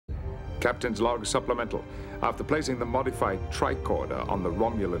Captain's log supplemental. After placing the modified tricorder on the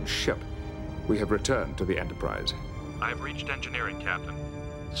Romulan ship, we have returned to the Enterprise. I have reached engineering, Captain.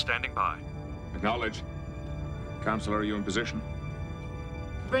 Standing by. Acknowledged. Counselor, are you in position?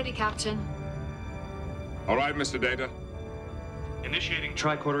 Ready, Captain. All right, Mr. Data. Initiating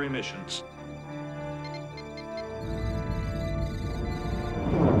tricorder emissions.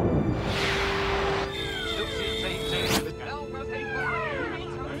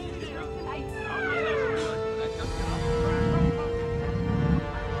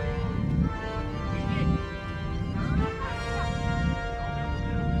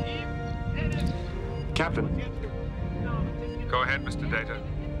 Captain. Go ahead, Mr. Data.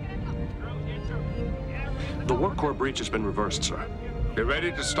 The warp core breach has been reversed, sir. Be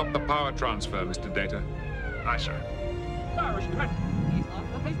ready to stop the power transfer, Mr. Data. Aye, sir.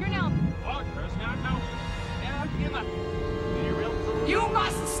 You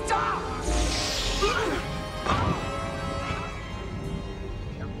must stop!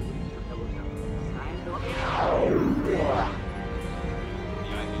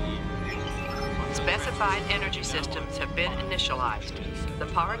 Specified energy systems have been initialized. The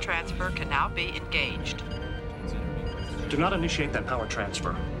power transfer can now be engaged. Do not initiate that power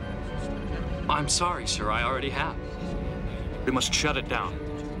transfer. I'm sorry, sir. I already have. We must shut it down.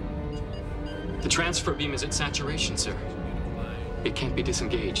 The transfer beam is at saturation, sir. It can't be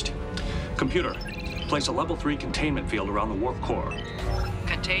disengaged. Computer, place a level 3 containment field around the warp core.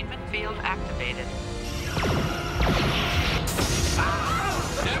 Containment field activated.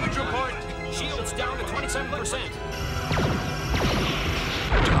 Damage report. Shields down to 27%.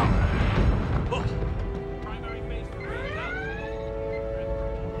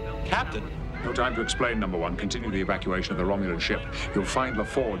 Captain. No time to explain, number one. Continue the evacuation of the Romulan ship. You'll find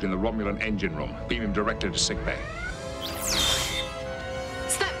LaForge in the Romulan engine room. Beam him directly to sickbay.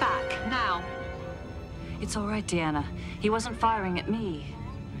 Step back, now. It's all right, Deanna. He wasn't firing at me.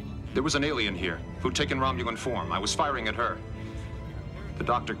 There was an alien here who'd taken Romulan form. I was firing at her. The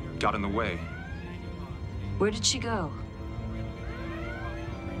doctor got in the way. Where did she go?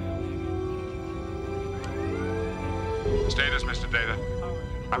 Status, Mr. Data.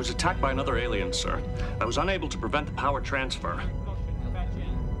 I was attacked by another alien, sir. I was unable to prevent the power transfer.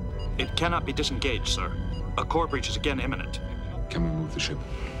 It cannot be disengaged, sir. A core breach is again imminent. Can we move the ship?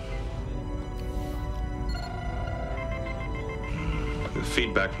 The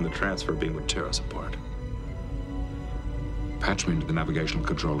feedback from the transfer beam would tear us apart. Patch me into the navigational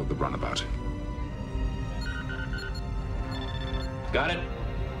control of the runabout. Got it?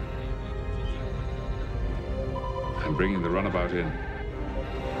 I'm bringing the runabout in.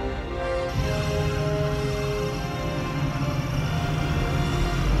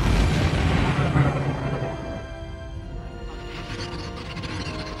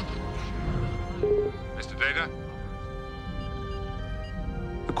 Mr. Data?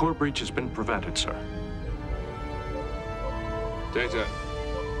 The core breach has been prevented, sir. Data,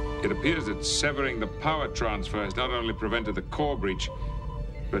 it appears that severing the power transfer has not only prevented the core breach,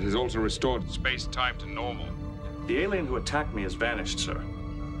 but has also restored space-time to normal. The alien who attacked me has vanished, sir.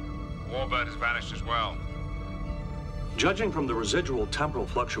 Warbird has vanished as well. Judging from the residual temporal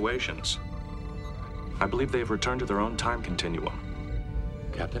fluctuations, I believe they have returned to their own time continuum.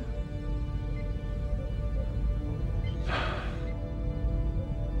 Captain?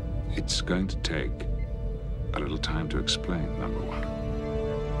 It's going to take a little time to explain, number one.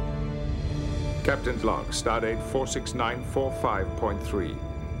 Captain's log, stardate 46945.3.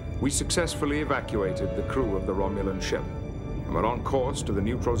 We successfully evacuated the crew of the Romulan ship and were on course to the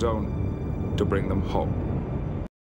neutral zone to bring them home.